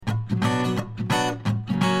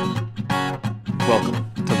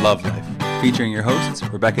Love Life, featuring your hosts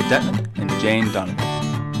Rebecca Detman and Jane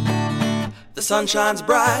Donovan. The sun shines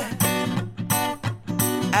bright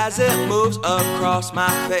as it moves across my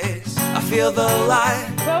face. I feel the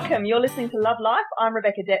light. Welcome, you're listening to Love Life. I'm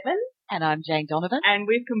Rebecca Detman. And I'm Jane Donovan. And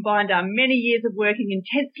we've combined our many years of working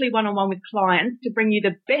intensely one-on-one with clients to bring you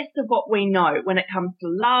the best of what we know when it comes to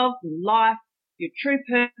love, life, your true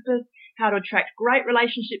purpose, how to attract great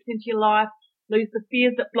relationships into your life, lose the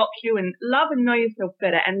fears that block you, and love and know yourself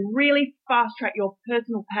better, and really fast-track your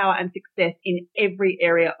personal power and success in every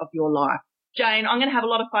area of your life. Jane, I'm going to have a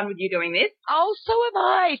lot of fun with you doing this. Oh, so am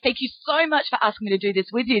I. Thank you so much for asking me to do this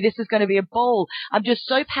with you. This is going to be a ball. I'm just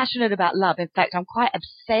so passionate about love. In fact, I'm quite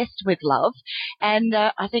obsessed with love, and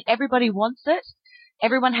I think everybody wants it.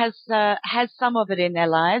 Everyone has some of it in their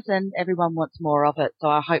lives, and everyone wants more of it. So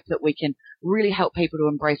I hope that we can really help people to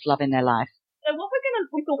embrace love in their life. So what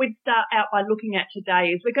we thought we'd start out by looking at today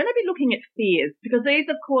is we're going to be looking at fears, because these,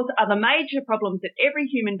 of course, are the major problems that every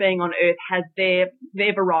human being on earth has their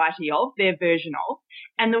variety of, their version of,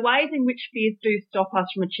 and the ways in which fears do stop us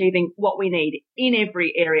from achieving what we need in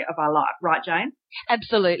every area of our life. Right, Jane?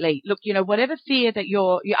 Absolutely. Look, whatever fear that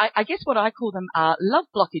I guess what I call them are love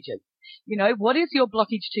blockages. What is your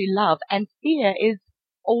blockage to love? And fear is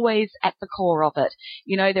always at the core of it.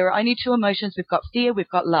 There are only two emotions. We've got fear, we've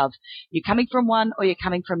got love. You're coming from one or you're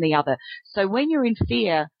coming from the other. So when you're in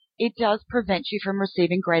fear, it does prevent you from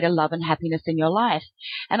receiving greater love and happiness in your life.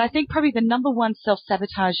 And I think probably the number one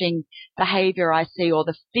self-sabotaging behavior I see, or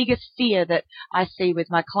the biggest fear that I see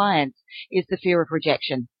with my clients, is the fear of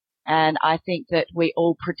rejection. And I think that we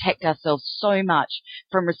all protect ourselves so much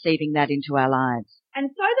from receiving that into our lives. And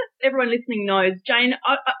so that everyone listening knows, Jane,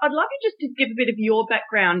 I'd love you just to give a bit of your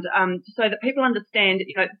background so that people understand,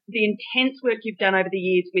 the intense work you've done over the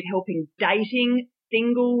years with helping dating,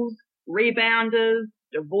 singles, rebounders,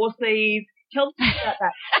 divorcees. Tell us about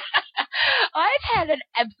that. I've had an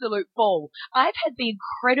absolute ball. I've had the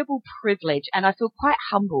incredible privilege, and I feel quite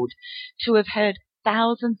humbled to have heard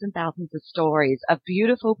thousands and thousands of stories of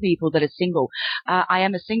beautiful people that are single. I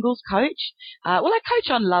am a singles coach. I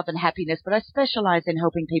coach on love and happiness, but I specialize in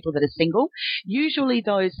helping people that are single, usually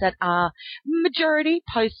those that are majority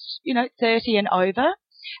post, 30 and over.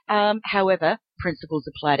 However, principles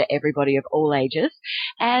apply to everybody of all ages.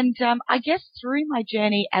 And I guess through my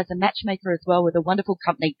journey as a matchmaker as well with a wonderful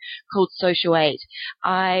company called Social 8,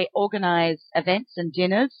 I organize events and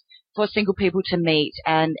dinners for single people to meet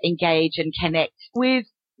and engage and connect with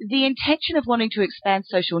the intention of wanting to expand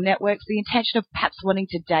social networks, the intention of perhaps wanting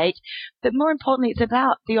to date, but more importantly, it's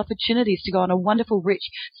about the opportunities to go on a wonderful, rich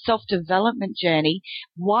self-development journey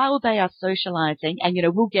while they are socializing. And,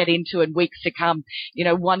 we'll get into in weeks to come,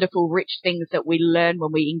 wonderful, rich things that we learn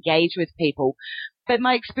when we engage with people. But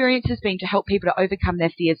my experience has been to help people to overcome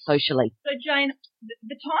their fears socially. So, Jane,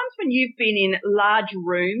 the times when you've been in large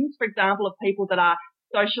rooms, for example, of people that are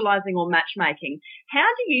socializing or matchmaking, how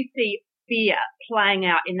do you see fear playing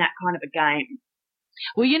out in that kind of a game?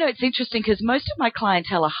 Well, it's interesting because most of my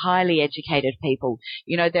clientele are highly educated people.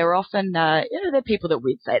 They're often, they're people that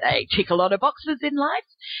we'd say they tick a lot of boxes in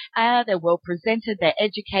life. They're well presented, they're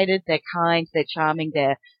educated, they're kind, they're charming,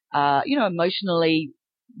 they're, emotionally,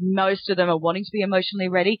 most of them are wanting to be emotionally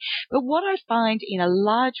ready. But what I find in a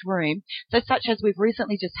large room, so such as we've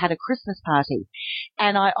recently just had a Christmas party,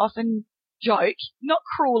 and I often joke, not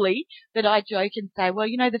cruelly, but I joke and say, well,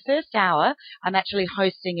 the first hour I'm actually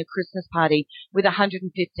hosting a Christmas party with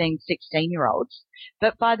 115 16-year-olds.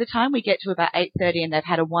 But by the time we get to about 8:30 and they've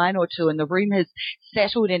had a wine or two and the room has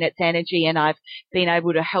settled in its energy and I've been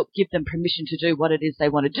able to help give them permission to do what it is they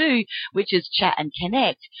want to do, which is chat and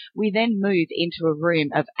connect, we then move into a room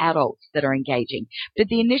of adults that are engaging. But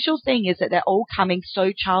the initial thing is that they're all coming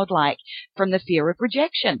so childlike from the fear of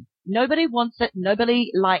rejection. Nobody wants it.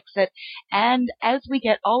 Nobody likes it. And as we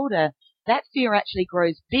get older, that fear actually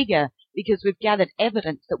grows bigger because we've gathered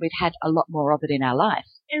evidence that we've had a lot more of it in our life.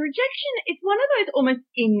 And rejection, it's one of those almost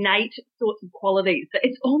innate sorts of qualities that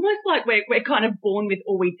it's almost like we're kind of born with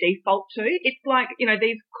or we default to. It's like,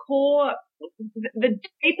 these core, the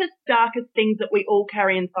deepest, darkest things that we all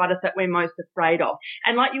carry inside us that we're most afraid of.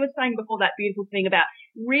 And like you were saying before, that beautiful thing about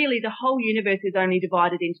really the whole universe is only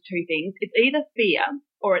divided into two things. It's either fear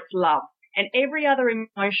or it's love. And every other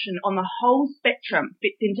emotion on the whole spectrum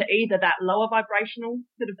fits into either that lower vibrational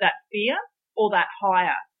sort of that fear or that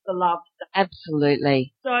higher, the love.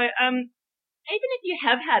 Absolutely. So even if you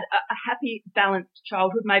have had a happy, balanced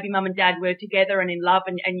childhood, maybe mum and dad were together and in love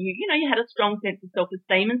and you had a strong sense of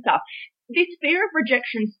self-esteem and stuff, this fear of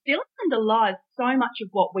rejection still underlies so much of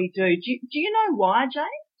what we do. Do you know why, Jane?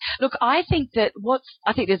 Look, I think there's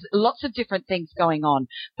lots of different things going on,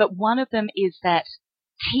 but one of them is that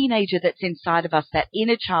teenager that's inside of us, that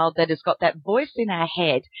inner child that has got that voice in our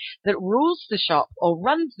head that rules the shop or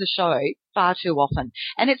runs the show far too often.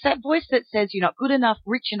 And it's that voice that says you're not good enough,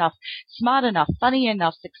 rich enough, smart enough, funny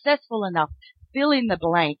enough, successful enough, fill in the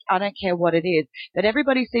blank. I don't care what it is, but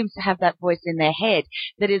everybody seems to have that voice in their head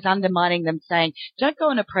that is undermining them, saying, don't go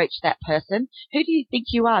and approach that person. Who do you think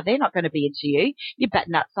you are? They're not going to be into you. You're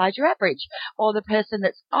batting outside your average. Or the person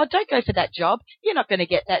that's, oh, don't go for that job. You're not going to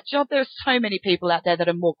get that job. There are so many people out there that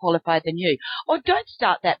are more qualified than you. Or don't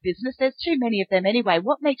start that business. There's too many of them anyway.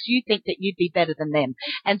 What makes you think that you'd be better than them?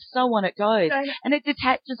 And so on it goes. And it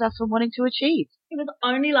detaches us from wanting to achieve. It was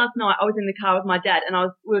only last night I was in the car with my dad and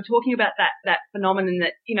we were talking about that phenomenon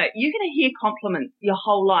that, you know, you're going to hear compliments your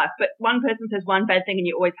whole life, but one person says one bad thing and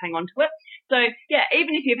you always hang on to it. So, yeah,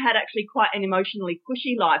 even if you've had actually quite an emotionally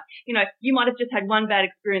cushy life, you know, you might have just had one bad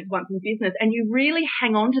experience once in business and you really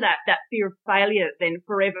hang on to that fear of failure then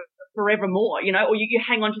forevermore, you know, or you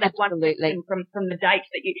hang on to that Absolutely. one from the date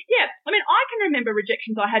that you, yeah. I mean, I can remember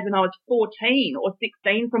rejections I had when I was 14 or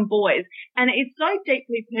 16 from boys, and it's so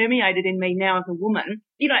deeply permeated in me now as a woman,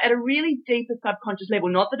 you know, at a really deeper subconscious level.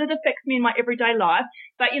 Not that it affects me in my everyday life,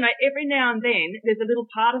 but, you know, every now and then there's a little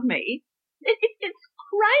part of me. It's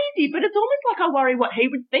crazy, but it's almost like I worry what he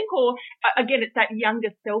would think, or again, it's that younger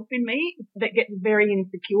self in me that gets very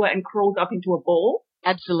insecure and crawls up into a ball.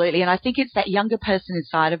 Absolutely. And I think it's that younger person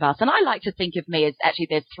inside of us. And I like to think of me as actually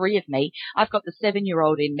there's three of me. I've got the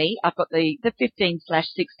 7-year-old in me. I've got the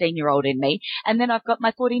 15/16-year-old in me. And then I've got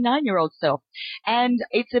my 49-year-old self. And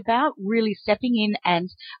it's about really stepping in and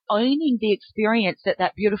owning the experience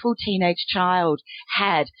that beautiful teenage child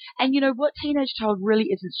had. And you know what? Teenage child really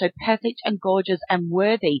isn't so perfect and gorgeous and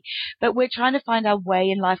worthy. But we're trying to find our way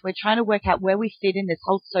in life. We're trying to work out where we fit in this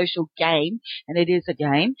whole social game. And it is a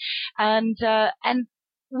game. And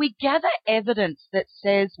we gather evidence that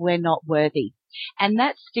says we're not worthy, and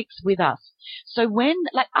that sticks with us. So when,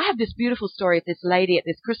 like, I have this beautiful story of this lady at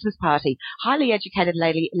this Christmas party, highly educated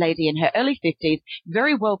lady in her early 50s,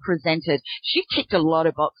 very well presented. She ticked a lot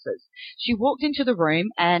of boxes. She walked into the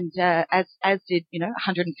room and, as did, you know,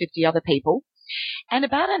 150 other people. And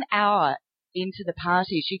about an hour into the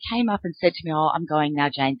party, she came up and said to me, oh, I'm going now,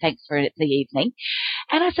 Jane. Thanks for the evening.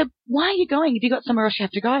 And I said, why are you going? Have you got somewhere else you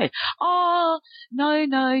have to go? Oh,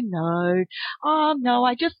 no. Oh, no,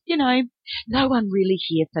 I just, you know, no one really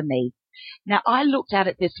here for me. Now, I looked out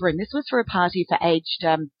at this room. This was for a party for aged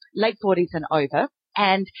late 40s and over.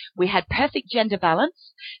 And we had perfect gender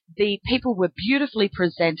balance. The people were beautifully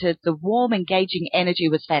presented. The warm, engaging energy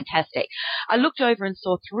was fantastic. I looked over and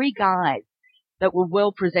saw 3 guys that were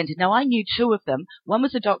well presented. Now, I knew 2 of them. One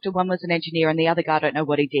was a doctor, one was an engineer, and the other guy, I don't know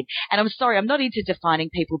what he did. And I'm sorry, I'm not into defining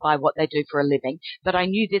people by what they do for a living, but I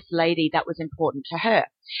knew this lady, that was important to her.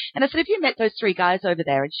 And I said, have you met those 3 guys over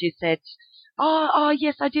there? And she said, oh,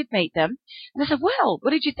 yes, I did meet them. And I said, well, what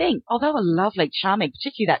did you think? Oh, they were lovely, charming,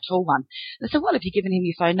 particularly that tall one. And I said, well, have you given him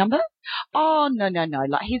your phone number? Oh, no,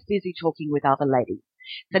 like he's busy talking with other ladies.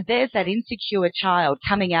 So there's that insecure child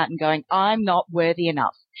coming out and going, I'm not worthy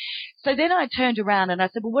enough. So then I turned around and I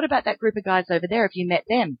said, well, what about that group of guys over there? Have you met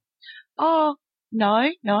them? Oh, no.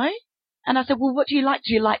 And I said, well, what do you like?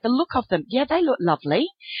 Do you like the look of them? Yeah, they look lovely.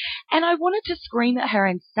 And I wanted to scream at her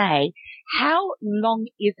and say, how long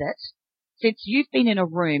is it since you've been in a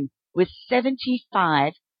room with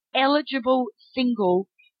 75 eligible, single,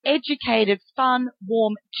 educated, fun,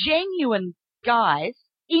 warm, genuine guys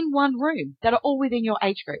in one room that are all within your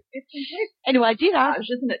age group? It's complete Anyway, I did ask.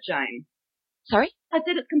 isn't it, Jane? Sorry? I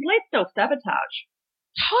said it's complete self-sabotage.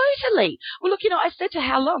 Totally. Well, look, you know, I said to her,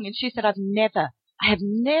 how long? And she said, I have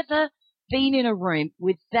never been in a room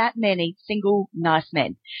with that many single, nice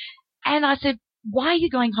men. And I said, why are you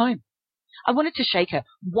going home? I wanted to shake her.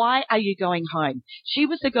 Why are you going home? She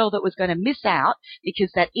was the girl that was going to miss out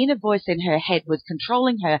because that inner voice in her head was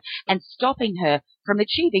controlling her and stopping her from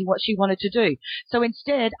achieving what she wanted to do. So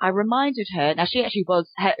instead, I reminded her, now she actually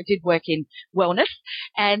did work in wellness,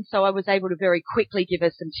 and so I was able to very quickly give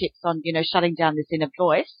her some tips on, you know, shutting down this inner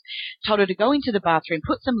voice, told her to go into the bathroom,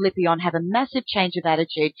 put some lippy on, have a massive change of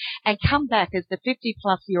attitude, and come back as the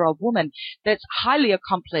 50-plus-year-old woman that's highly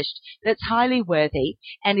accomplished, that's highly worthy,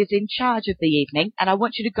 and is in charge of the evening, and I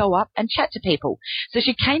want you to go up and chat to people. So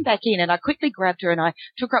she came back in, and I quickly grabbed her, and I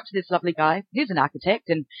took her up to this lovely guy. He's an architect,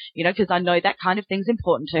 and, you know, because I know that kind of thing's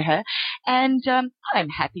important to her. And I'm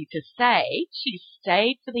happy to say she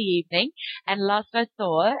stayed for the evening, and last I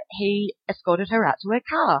saw, he escorted her out to her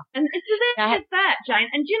car. And it's that, Jane.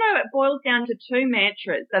 And do you know, it boils down to 2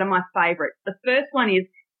 mantras that are my favourites. The first one is,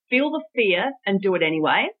 feel the fear and do it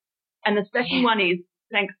anyway. And the second one is,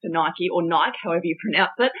 thanks to Nike, or Nike, however you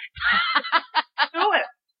pronounce it, do it.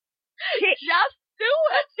 Just do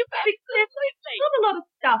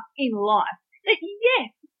in life that, yes,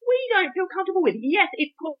 we don't feel comfortable with. Yes,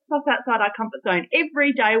 it puts us outside our comfort zone.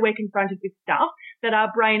 Every day we're confronted with stuff that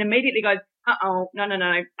our brain immediately goes, no,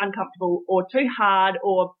 uncomfortable, or too hard,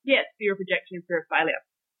 or, yes, fear of rejection and fear of failure.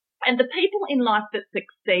 And the people in life that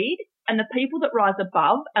succeed and the people that rise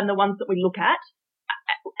above and the ones that we look at,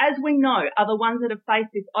 as we know, are the ones that have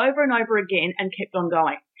faced this over and over again and kept on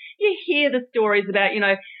going. You hear the stories about,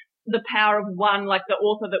 the power of one, like the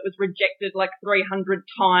author that was rejected like 300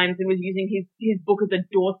 times and was using his book as a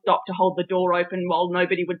doorstop to hold the door open while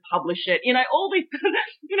nobody would publish it. All these,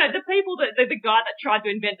 the people the guy that tried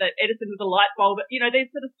to invent the Edison with the light bulb,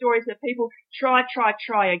 these sort of stories where people try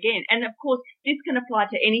again. And of course, this can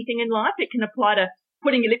apply to anything in life. It can apply to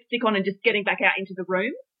putting your lipstick on and just getting back out into the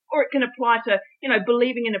room. Or it can apply to,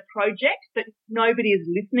 believing in a project that nobody is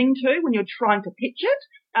listening to when you're trying to pitch it.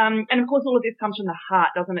 And of course, all of this comes from the heart,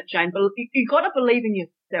 doesn't it, Jane? But you've got to believe in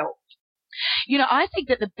yourself. I think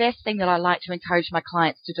that the best thing that I like to encourage my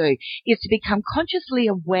clients to do is to become consciously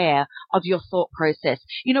aware of your thought process.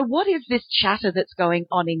 What is this chatter that's going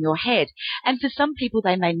on in your head? And for some people,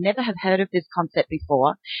 they may never have heard of this concept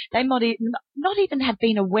before. They might not even have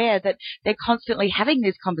been aware that they're constantly having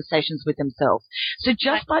these conversations with themselves. So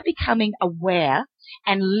just by becoming aware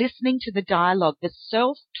and listening to the dialogue, the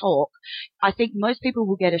self-talk, I think most people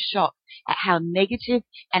will get a shock at how negative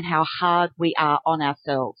and how hard we are on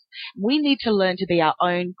ourselves. We need to learn to be our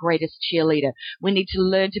own greatest cheerleader. We need to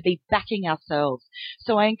learn to be backing ourselves.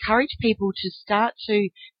 So I encourage people to start to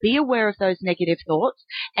be aware of those negative thoughts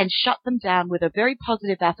and shut them down with a very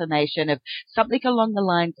positive affirmation of something along the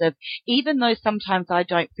lines of, even though sometimes I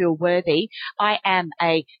don't feel worthy, I am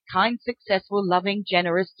a kind, successful, loving,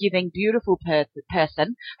 generous, giving, beautiful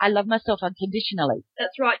person. I love myself unconditionally.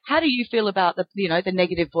 That's right. How do you feel about the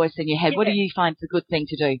negative voice in your head? Yeah. What do you find is a good thing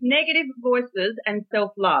to do? Negative voices and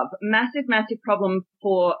self-love, massive problem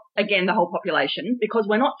for, again, the whole population, because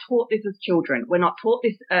we're not taught this as children. We're not taught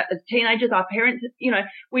this as teenagers. Our parents,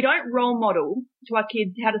 we don't role model to our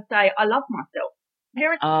kids how to say, I love myself.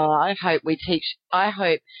 Parents. Oh, I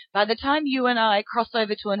hope by the time you and I cross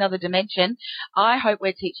over to another dimension, I hope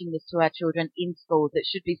we're teaching this to our children in schools. It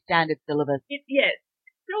should be standard syllabus. Yes.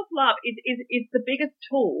 Self-love is the biggest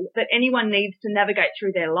tool that anyone needs to navigate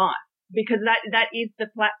through their life, because that is the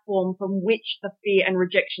platform from which the fear and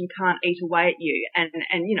rejection can't eat away at you and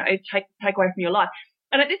take away from your life.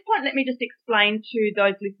 And at this point, let me just explain to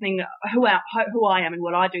those listening who I am and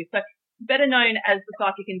what I do. So, better known as the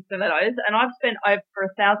Psychic in Stilettos, and I've spent over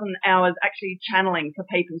 1,000 hours actually channeling for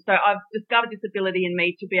people. So I've discovered this ability in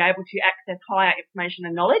me to be able to access higher information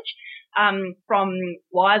and knowledge from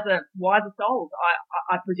wiser souls,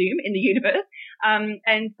 I presume, in the universe.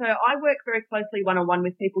 And so I work very closely one-on-one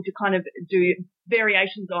with people to kind of do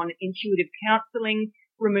variations on intuitive counselling,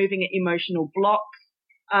 removing emotional blocks,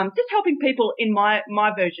 just helping people in my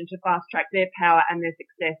version to fast-track their power and their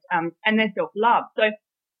success and their self-love. So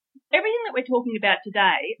everything that we're talking about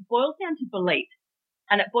today boils down to belief,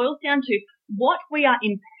 and it boils down to what we are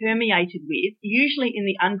impermeated with, usually in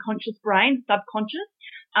the unconscious brain, subconscious,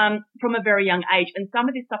 from a very young age. And some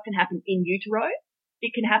of this stuff can happen in utero.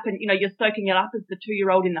 It can happen, you're soaking it up as the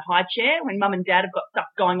 2-year-old in the high chair when mum and dad have got stuff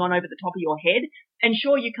going on over the top of your head. And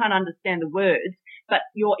sure, you can't understand the words, but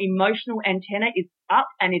your emotional antenna is up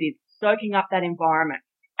and it is soaking up that environment.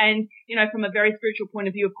 And, from a very spiritual point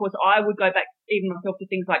of view, of course, I would go back even myself to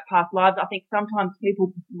things like past lives. I think sometimes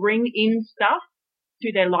people bring in stuff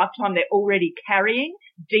to their lifetime they're already carrying,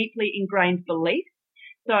 deeply ingrained beliefs.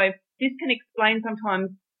 So this can explain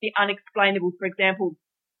sometimes the unexplainable. For example,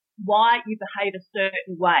 why you behave a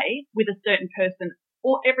certain way with a certain person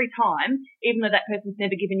or every time, even though that person's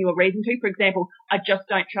never given you a reason to. For example, I just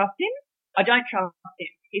don't trust him. I don't trust him.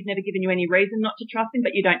 He's never given you any reason not to trust him,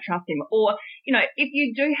 but you don't trust him. Or, if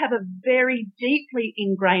you do have a very deeply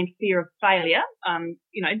ingrained fear of failure,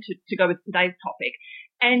 to go with today's topic,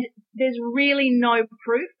 and there's really no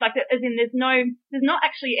proof, like as in there's not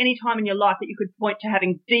actually any time in your life that you could point to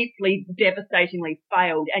having deeply, devastatingly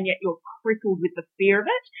failed, and yet you're crippled with the fear of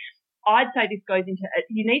it. I'd say this goes into,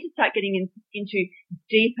 you need to start getting into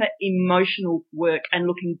deeper emotional work and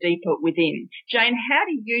looking deeper within. Jane, how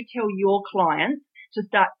do you tell your clients to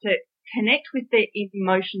start to connect with their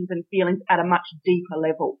emotions and feelings at a much deeper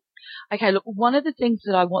level? Okay, look, one of the things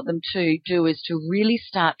that I want them to do is to really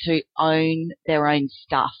start to own their own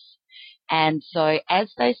stuff. And so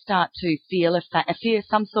as they start to feel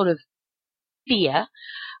some sort of fear,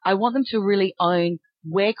 I want them to really own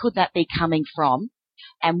where could that be coming from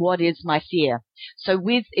and what is my fear. So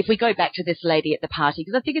if we go back to this lady at the party,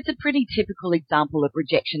 because I think it's a pretty typical example of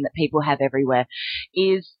rejection that people have everywhere,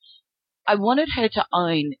 is I wanted her to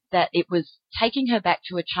own that it was taking her back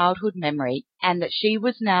to a childhood memory and that she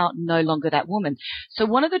was now no longer that woman. So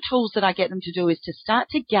one of the tools that I get them to do is to start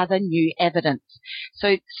to gather new evidence.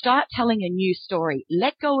 So start telling a new story.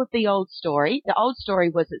 Let go of the old story. The old story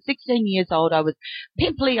was at 16 years old, I was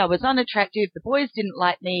pimply, I was unattractive, the boys didn't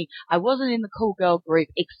like me, I wasn't in the cool girl group,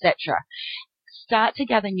 etc. Start to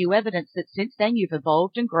gather new evidence that since then you've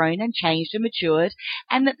evolved and grown and changed and matured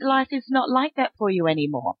and that life is not like that for you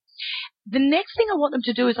anymore. The next thing I want them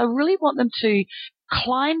to do is I really want them to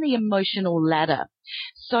climb the emotional ladder.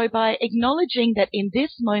 So by acknowledging that in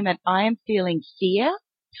this moment I am feeling fear,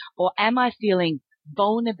 or am I feeling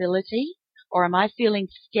vulnerability, or am I feeling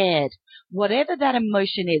scared? Whatever that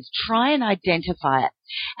emotion is, try and identify it.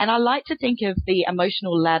 And I like to think of the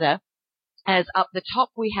emotional ladder as up the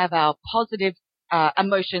top we have our positive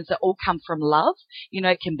emotions that all come from love. You know,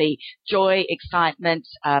 it can be joy, excitement,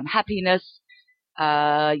 happiness,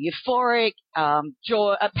 euphoric,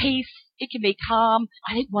 joy, peace. It can be calm.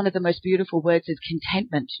 I think one of the most beautiful words is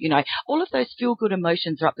contentment. You know, all of those feel-good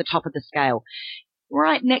emotions are up the top of the scale.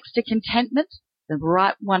 Right next to contentment, the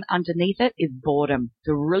right one underneath it is boredom. It's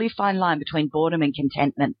a really fine line between boredom and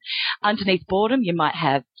contentment. Underneath boredom, you might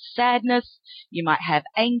have sadness, you might have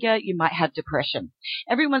anger, you might have depression.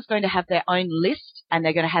 Everyone's going to have their own list and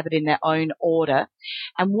they're going to have it in their own order.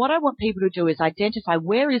 And what I want people to do is identify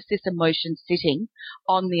where is this emotion sitting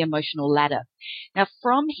on the emotional ladder. Now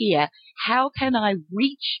from here, how can I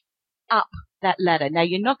reach up that ladder? Now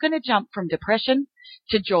you're not going to jump from depression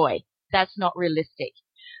to joy. That's not realistic.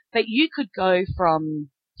 But you could go from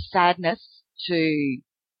sadness to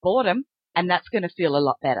boredom, and that's going to feel a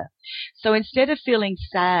lot better. So instead of feeling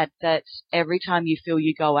sad that every time you feel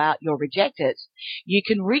you go out, you're rejected, you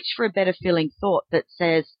can reach for a better feeling thought that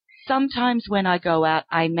says, sometimes when I go out,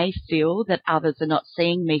 I may feel that others are not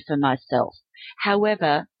seeing me for myself.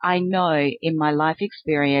 However, I know in my life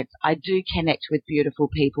experience, I do connect with beautiful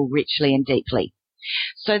people richly and deeply.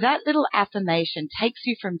 So that little affirmation takes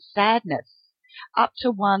you from sadness up to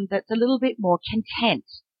one that's a little bit more content.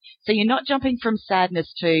 So you're not jumping from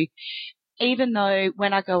sadness to, even though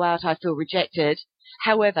when I go out I feel rejected,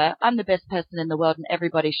 however, I'm the best person in the world and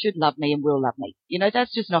everybody should love me and will love me. You know,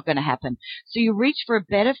 that's just not going to happen. So you reach for a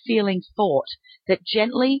better feeling thought that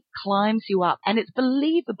gently climbs you up, and it's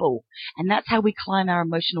believable. And that's how we climb our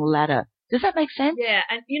emotional ladder. Does that make sense? Yeah,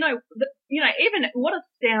 and even what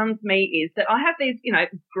astounds me is that I have these,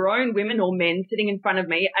 grown women or men sitting in front of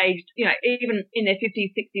me, aged, even in their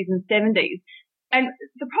 50s, 60s, and 70s. And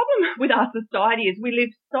the problem with our society is we live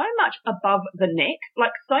so much above the neck,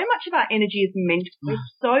 like so much of our energy is mental, we're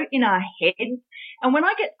so in our heads. And when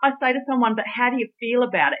I say to someone, but how do you feel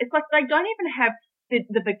about it? It's like they don't even have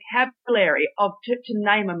the vocabulary to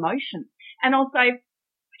name emotions. And I'll say,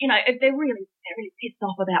 if they're really pissed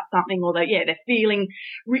off about something, or they're feeling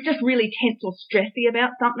just really tense or stressy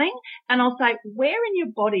about something, and I'll say, where in your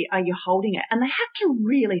body are you holding it? And they have to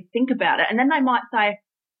really think about it. And then they might say,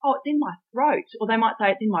 oh, it's in my throat, or they might say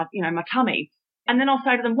it's in my, my tummy. And then I'll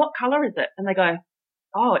say to them, what color is it? And they go,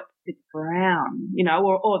 oh, it's brown,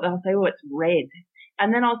 or they'll say, oh, it's red.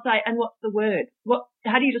 And then I'll say, and what's the word?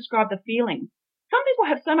 How do you describe the feeling? Some people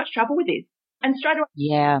have so much trouble with this, and straight away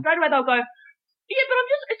they'll go, yeah, but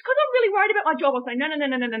it's because I'm really worried about my job. I'll say, no.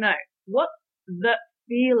 What's the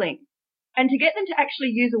feeling? And to get them to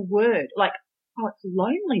actually use a word like, oh, it's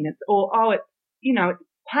loneliness, or, oh, it's, it's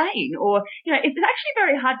pain, or, it's actually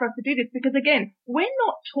very hard for us to do this because, again, we're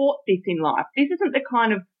not taught this in life. These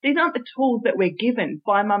aren't the tools that we're given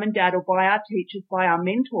by mum and dad or by our teachers, by our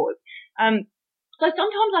mentors. So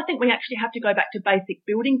sometimes I think we actually have to go back to basic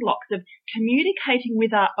building blocks of communicating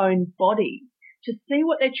with our own body to see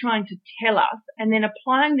what they're trying to tell us, and then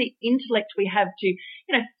applying the intellect we have to,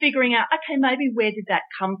 figuring out, okay, maybe where did that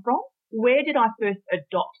come from? Where did I first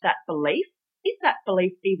adopt that belief? Is that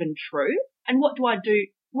belief even true? And what do I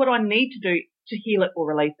need to do to heal it or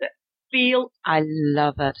release it? I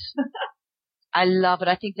love it. I love it.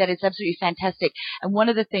 I think that is absolutely fantastic. And one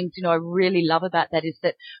of the things, I really love about that is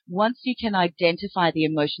that once you can identify the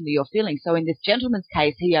emotion that you're feeling, so in this gentleman's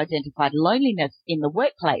case, he identified loneliness in the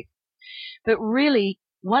workplace. But really,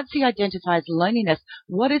 once he identifies loneliness,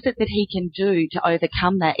 what is it that he can do to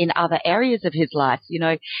overcome that in other areas of his life,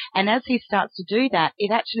 And as he starts to do that,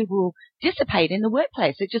 it actually will dissipate in the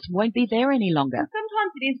workplace. It just won't be there any longer.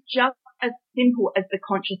 Sometimes it is just as simple as the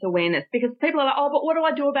conscious awareness, because people are like, oh, but what do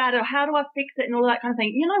I do about it? Or how do I fix it? And all that kind of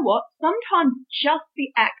thing. You know what? Sometimes just the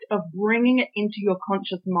act of bringing it into your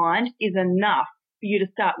conscious mind is enough for you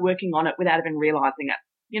to start working on it without even realizing it.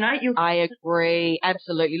 I agree.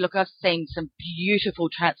 Absolutely. Look, I've seen some beautiful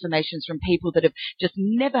transformations from people that have just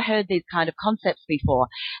never heard these kind of concepts before.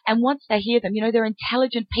 And once they hear them, they're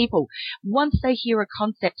intelligent people. Once they hear a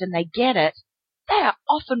concept and they get it, they are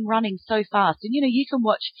often running so fast. And, you can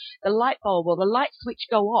watch the light bulb or the light switch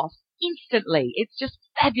go off instantly. It's just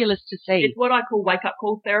fabulous to see. It's what I call wake-up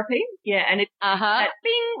call therapy. Yeah, and it's that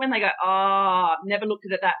bing when they go, never looked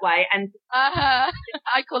at it that way. And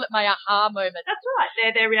I call it my aha moment. That's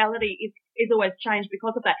right. Their reality is always changed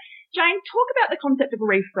because of that. Jane, talk about the concept of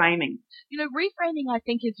reframing. Reframing, I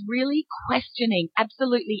think, is really questioning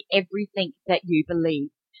absolutely everything that you believe.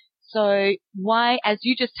 So why, as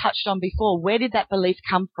you just touched on before, where did that belief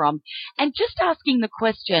come from? And just asking the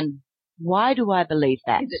question, why do I believe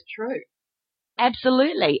that? Is it true?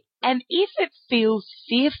 Absolutely. And if it feels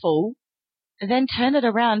fearful, then turn it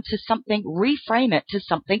around to something, reframe it to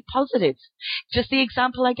something positive. Just the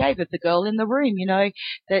example I gave of the girl in the room,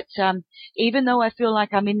 that even though I feel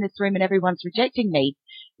like I'm in this room and everyone's rejecting me,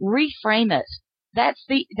 reframe it. That's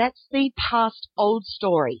the past old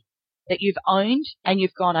story that you've owned and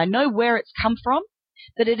you've gone, I know where it's come from,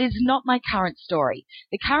 that it is not my current story.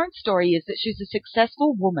 The current story is that she's a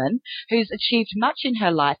successful woman who's achieved much in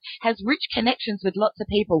her life, has rich connections with lots of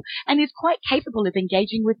people, and is quite capable of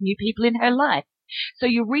engaging with new people in her life. So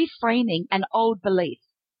you're reframing an old belief.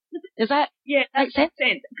 Does that make sense?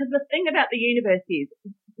 Because the thing about the universe is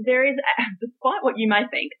there is, despite what you may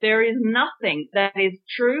think, there is nothing that is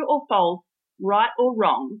true or false, right or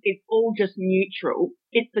wrong. It's all just neutral.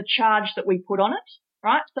 It's the charge that we put on it.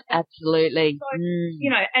 Right? So, absolutely. So,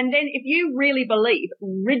 and then if you really believe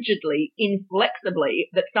rigidly, inflexibly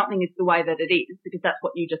that something is the way that it is, because that's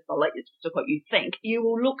what you just believe, it's just what you think, you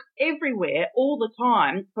will look everywhere all the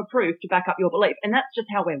time for proof to back up your belief. And that's just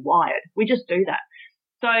how we're wired. We just do that.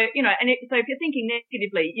 So, so if you're thinking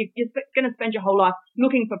negatively, you're going to spend your whole life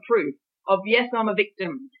looking for proof of, yes, I'm a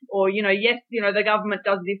victim, or, yes, the government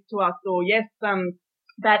does this to us, or yes,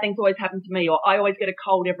 bad things always happen to me, or I always get a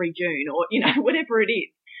cold every June, or, whatever it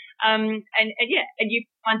is. And you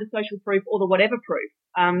find the social proof or the whatever proof,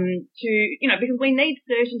 because we need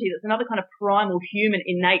certainty. That's another kind of primal human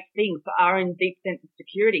innate thing for our own deep sense of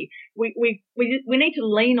security. We need to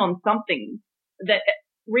lean on something that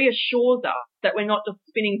reassures us that we're not just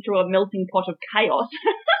spinning through a melting pot of chaos.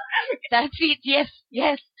 That's it.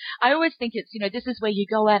 Yes. I always think it's, this is where you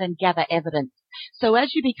go out and gather evidence. So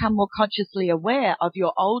as you become more consciously aware of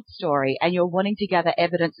your old story and you're wanting to gather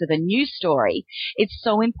evidence of a new story, it's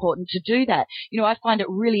so important to do that. I find it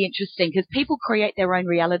really interesting because people create their own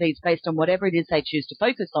realities based on whatever it is they choose to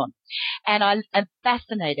focus on. And I am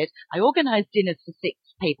fascinated. I organize dinners for 6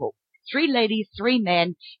 people, 3 ladies, 3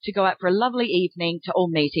 men, to go out for a lovely evening to all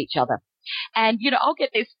meet each other. And, I'll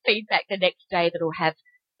get this feedback the next day that will have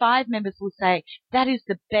 5 members will say, that is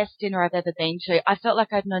the best dinner I've ever been to. I felt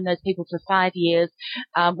like I'd known those people for 5 years.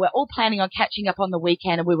 We're all planning on catching up on the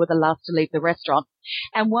weekend and we were the last to leave the restaurant.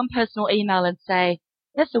 And one person will email and say,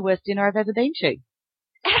 that's the worst dinner I've ever been to. And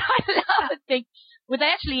I laugh and think, were they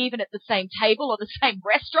actually even at the same table or the same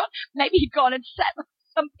restaurant? Maybe you'd gone and sat with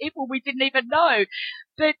some people we didn't even know.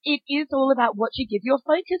 But it is all about what you give your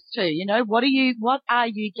focus to. What are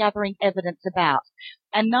you gathering evidence about?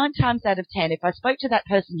 And 9 times out of 10, if I spoke to that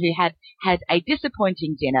person who had a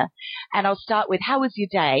disappointing dinner, and I'll start with, how was your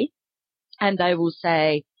day? And they will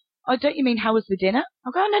say, oh, don't you mean how was the dinner?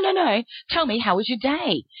 I'll go, no. Tell me, how was your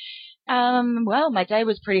day? Well, my day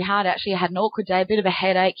was pretty hard. Actually, I had an awkward day, a bit of a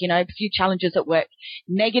headache, a few challenges at work.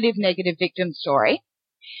 Negative victim story.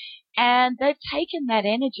 And they've taken that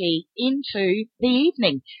energy into the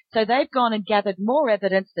evening. So they've gone and gathered more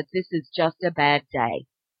evidence that this is just a bad day,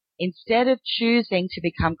 instead of choosing to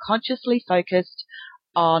become consciously focused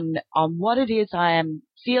on what it is I am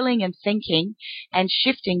feeling and thinking and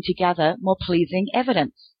shifting to gather more pleasing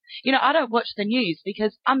evidence. I don't watch the news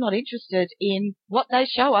because I'm not interested in what they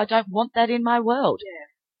show. I don't want that in my world.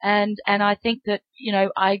 Yeah. And I think that,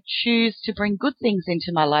 I choose to bring good things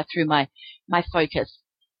into my life through my focus.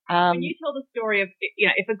 When you tell the story of,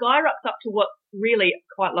 if a guy rocks up to what's really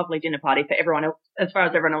quite a lovely dinner party for everyone else, as far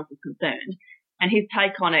as everyone else is concerned, and his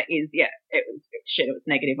take on it is, it was shit, it was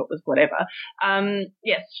negative, it was whatever.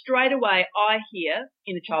 Straight away I hear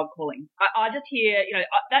inner child calling. I just hear,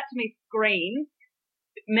 that to me screams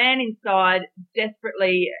man inside,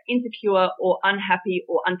 desperately insecure or unhappy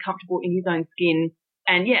or uncomfortable in his own skin,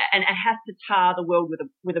 and has to tar the world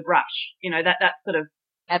with a brush. That sort of.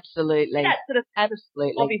 Absolutely. That sort of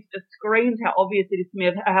absolutely obvious just screams how obvious it is to me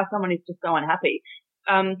of how someone is just so unhappy.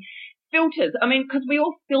 filters. I mean, because we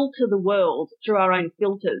all filter the world through our own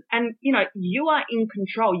filters. And, you know, you are in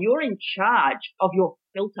control. You're in charge of your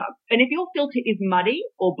filter. And if your filter is muddy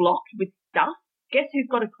or blocked with stuff, guess who's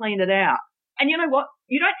got to clean it out? And you know what?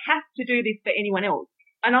 You don't have to do this for anyone else.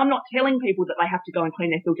 And I'm not telling people that they have to go and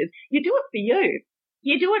clean their filters. You do it for you.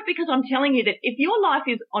 You do it because I'm telling you that if your life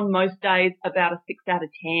is on most days about a 6 out of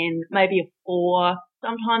 10, maybe a 4,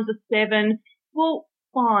 sometimes a 7, well,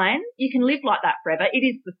 fine. You can live like that forever. It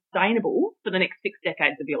is sustainable for the next 6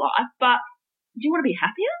 decades of your life. But do you want to be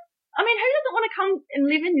happier? I mean, who doesn't want to come and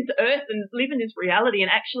live in this earth and live in this reality and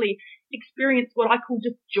actually experience what I call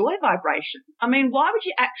just joy vibration? I mean, why would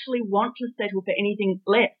you actually want to settle for anything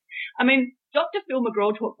less? I mean, Dr. Phil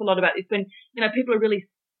McGraw talks a lot about this when, you know, people are really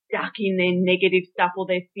stuck in their negative stuff or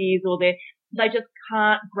their fears or they just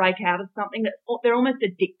can't break out of something that they're almost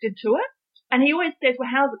addicted to it. And he always says,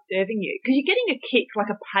 well, how's it serving you? Because you're getting a kick,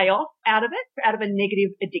 like a payoff out of it, out of a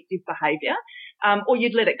negative addictive behaviour, or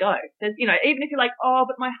you'd let it go. There's, you know, even if you're like, oh,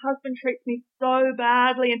 but my husband treats me so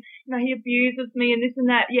badly and, you know, he abuses me and this and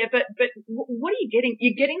that. Yeah, but what are you getting?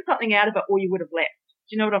 You're getting something out of it or you would have left.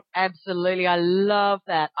 Do you know what I'm Absolutely. I love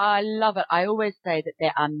that. I love it. I always say that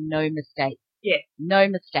there are no mistakes. Yeah. No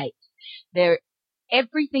mistakes.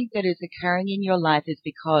 Everything that is occurring in your life is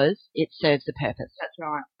because it serves a purpose. That's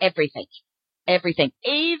right. Everything. Everything.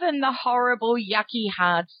 Even the horrible, yucky,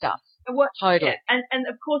 hard stuff. Totally. Yeah. And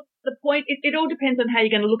of course, the point, it all depends on how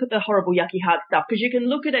you're going to look at the horrible, yucky, hard stuff, because you can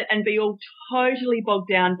look at it and be all totally bogged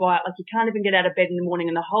down by it, like you can't even get out of bed in the morning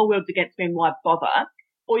and the whole world's against me and why bother?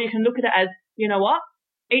 Or you can look at it as, you know what?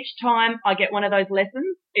 Each time I get one of those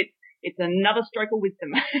lessons, it's another stroke of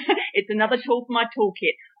wisdom. It's another tool for my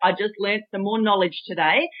toolkit. I just learnt some more knowledge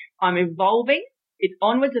today. I'm evolving. It's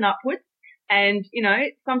onwards and upwards. And, you know,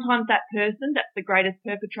 sometimes that person that's the greatest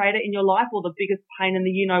perpetrator in your life or the biggest pain in the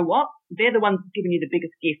you-know-what, they're the ones giving you the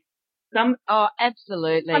biggest gift.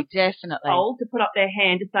 Absolutely, definitely. Told to put up their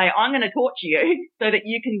hand to say, I'm going to torture you so that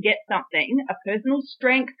you can get something, a personal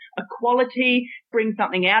strength, a quality, bring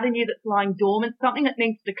something out in you that's lying dormant, something that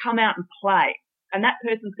needs to come out and play. And that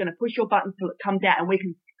person's going to push your buttons till it comes out and we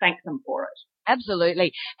can thank them for it.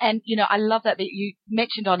 Absolutely. And, you know, I love that you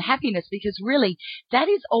mentioned on happiness because really that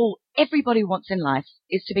is all everybody wants in life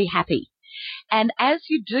is to be happy. And as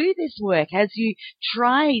you do this work, as you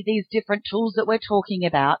try these different tools that we're talking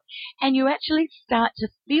about, and you actually start to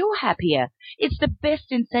feel happier, it's the best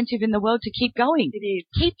incentive in the world to keep going. It is.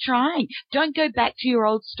 Keep trying. Don't go back to your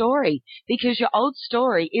old story because your old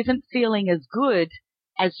story isn't feeling as good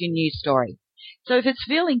as your new story. So if it's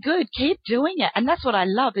feeling good, keep doing it. And that's what I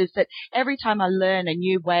love is that every time I learn a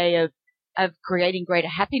new way of creating greater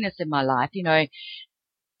happiness in my life, you know, it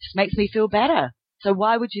just makes me feel better. So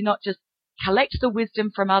why would you not just collect the wisdom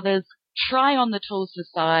from others, try on the tools for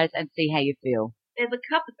size and see how you feel? There's a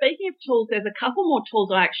couple, speaking of tools, there's a couple more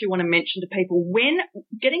tools I actually want to mention to people. When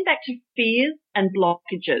getting back to fears and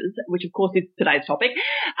blockages, which of course is today's topic,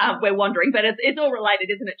 we're wondering, but it's all related,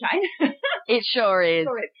 isn't it, Jane? It sure is.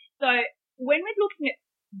 So when we're looking at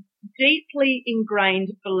deeply ingrained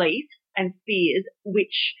beliefs and fears,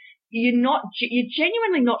 which you're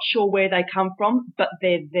genuinely not sure where they come from, but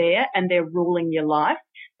they're there and they're ruling your life,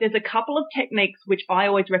 there's a couple of techniques which I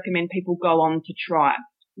always recommend people go on to try.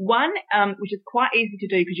 One, which is quite easy to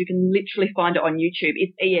do because you can literally find it on YouTube, is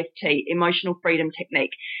EFT, Emotional Freedom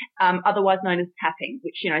Technique, otherwise known as tapping,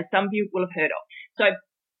 which, you know, some of you will have heard of. So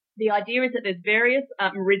the idea is that there's various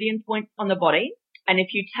meridian points on the body, and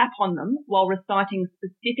if you tap on them while reciting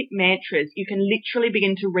specific mantras, you can literally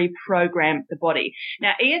begin to reprogram the body.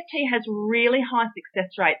 Now, EFT has really high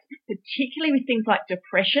success rates, particularly with things like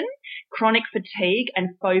depression, chronic fatigue,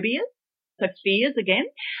 and phobias. So fears again,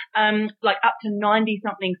 like up to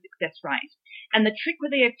 90-something success rate. And the trick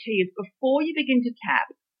with EFT is before you begin to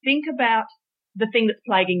tap, think about the thing that's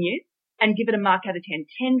plaguing you and give it a mark out of 10,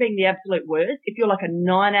 10 being the absolute worst. If you're like a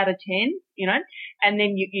 9 out of 10, you know, and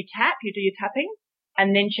then you tap, you do your tapping,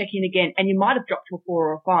 and then check in again, and you might have dropped to a 4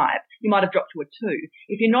 or a 5. You might have dropped to a 2.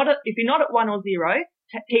 If you're not at 1 or 0,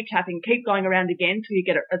 keep tapping, keep going around again till you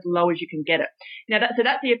get it as low as you can get it. Now that's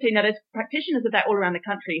EFT. Now there's practitioners of that all around the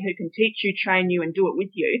country who can teach you, train you, and do it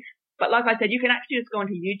with you. But like I said, you can actually just go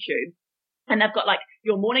onto YouTube, and they've got like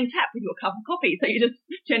your morning tap with your cup of coffee. So you just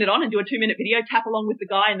turn it on and do a 2-minute video, tap along with the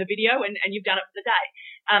guy in the video, and you've done it for the day.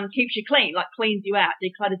 Keeps you clean, like cleans you out,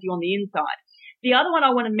 declutters you on the inside. The other one I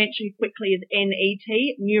want to mention quickly is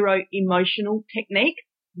NET, Neuro-Emotional Technique.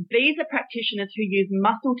 These are practitioners who use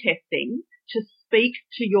muscle testing to speak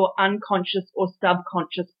to your unconscious or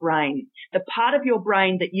subconscious brain, the part of your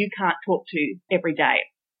brain that you can't talk to every day.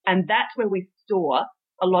 And that's where we store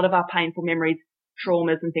a lot of our painful memories,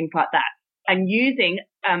 traumas and things like that. and using,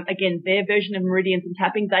 again, their version of meridians and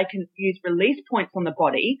tapping, they can use release points on the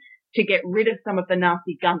body to get rid of some of the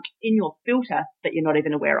nasty gunk in your filter that you're not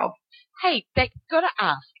even aware of. Hey, Beck, got to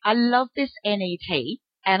ask, I love this NET,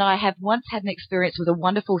 and I have once had an experience with a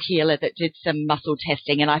wonderful healer that did some muscle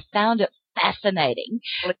testing, and I found it fascinating.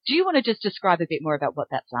 Do you want to just describe a bit more about what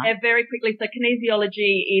that's like? Yeah, very quickly. So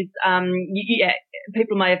kinesiology is,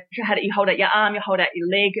 people may have had it. You hold out your arm, you hold out your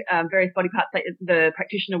leg, various body parts. The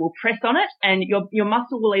practitioner will press on it, and your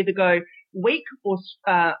muscle will either go weak or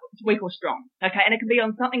strong. Okay, and it can be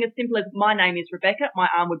on something as simple as my name is Rebecca. My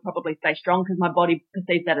arm would probably stay strong because my body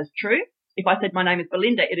perceives that as true. If I said my name is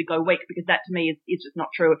Belinda, it'd go weak because that to me is just not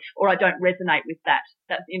true, or I don't resonate with that.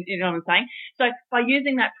 That's, you know what I'm saying? So by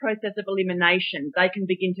using that process of elimination, they can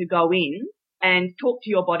begin to go in and talk to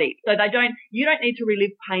your body. So you don't need to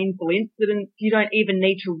relive painful incidents. You don't even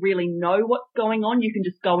need to really know what's going on. You can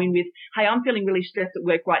just go in with, hey, I'm feeling really stressed at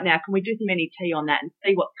work right now. Can we do some NET on that and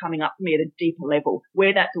see what's coming up for me at a deeper level,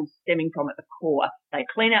 where that's all stemming from at the core? They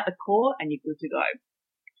clean out the core and you're good to go.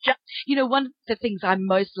 One of the things I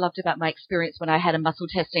most loved about my experience when I had a muscle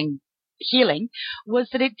testing healing was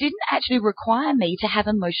that it didn't actually require me to have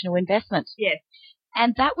emotional investment. Yes.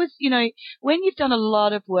 And that was, when you've done a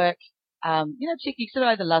lot of work, particularly sort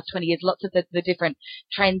of over the last 20 years, lots of the different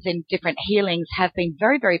trends in different healings have been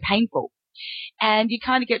very, very painful. And you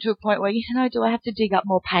kind of get to a point where, do I have to dig up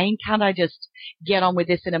more pain? Can't I just get on with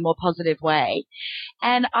this in a more positive way?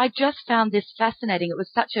 And I just found this fascinating. It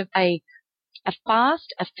was such a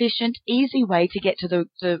fast, efficient, easy way to get to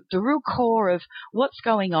the real core of what's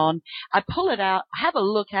going on. I pull it out, have a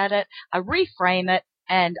look at it, I reframe it,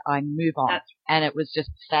 and I move on. And it was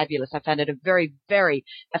just fabulous. I found it a very, very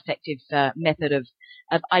effective method of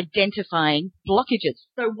identifying blockages.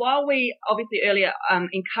 So while we obviously earlier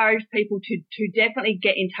encouraged people to definitely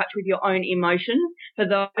get in touch with your own emotions, for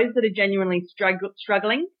those that are genuinely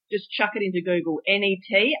struggling, just chuck it into Google,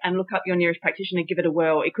 NET, and look up your nearest practitioner and give it a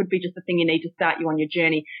whirl. It could be just the thing you need to start you on your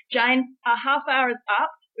journey. Jane, our half hour is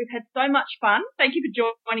up. We've had so much fun. Thank you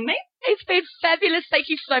for joining me. It's been fabulous. Thank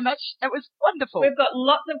you so much. That was wonderful. We've got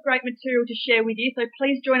lots of great material to share with you, so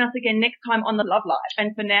please join us again next time on The Love Life.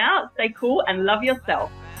 And for now, stay cool and love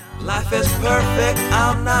yourself. Life is perfect,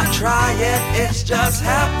 I'm not trying, it's just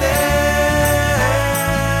happening.